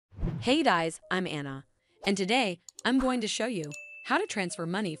Hey guys, I'm Anna, and today I'm going to show you how to transfer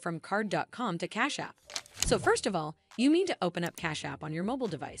money from card.com to Cash App. So first of all, you need to open up Cash App on your mobile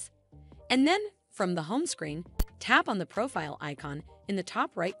device. And then, from the home screen, tap on the profile icon in the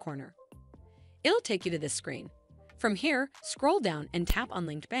top right corner. It'll take you to this screen. From here, scroll down and tap on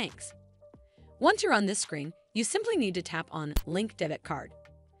Linked Banks. Once you're on this screen, you simply need to tap on Link Debit Card.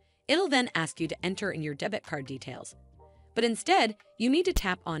 It'll then ask you to enter in your debit card details. But instead, you need to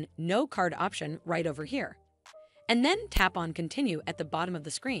tap on No Card option right over here. And then tap on Continue at the bottom of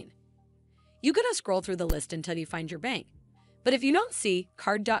the screen. You're gonna scroll through the list until you find your bank. But if you don't see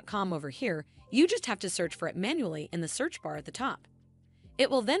card.com over here, you just have to search for it manually in the search bar at the top.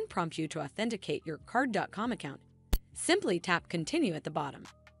 It will then prompt you to authenticate your card.com account. Simply tap Continue at the bottom.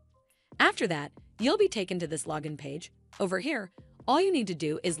 After that, you'll be taken to this login page. Over here, all you need to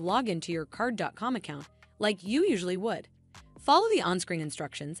do is log into your card.com account like you usually would. Follow the on-screen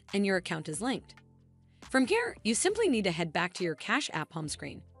instructions and your account is linked. From here, you simply need to head back to your Cash App home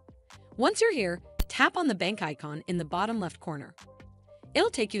screen. Once you're here, tap on the bank icon in the bottom left corner.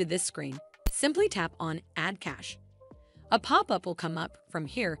 It'll take you to this screen. Simply tap on Add Cash. A pop-up will come up. From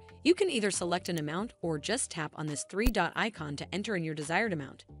here, you can either select an amount or just tap on this three-dot icon to enter in your desired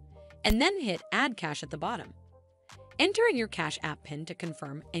amount, and then hit Add Cash at the bottom. Enter in your Cash App PIN to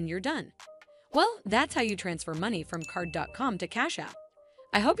confirm, and you're done. Well, that's how you transfer money from card.com to Cash App.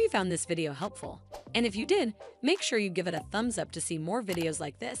 I hope you found this video helpful. And if you did, make sure you give it a thumbs up to see more videos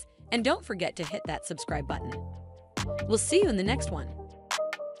like this, and don't forget to hit that subscribe button. We'll see you in the next one.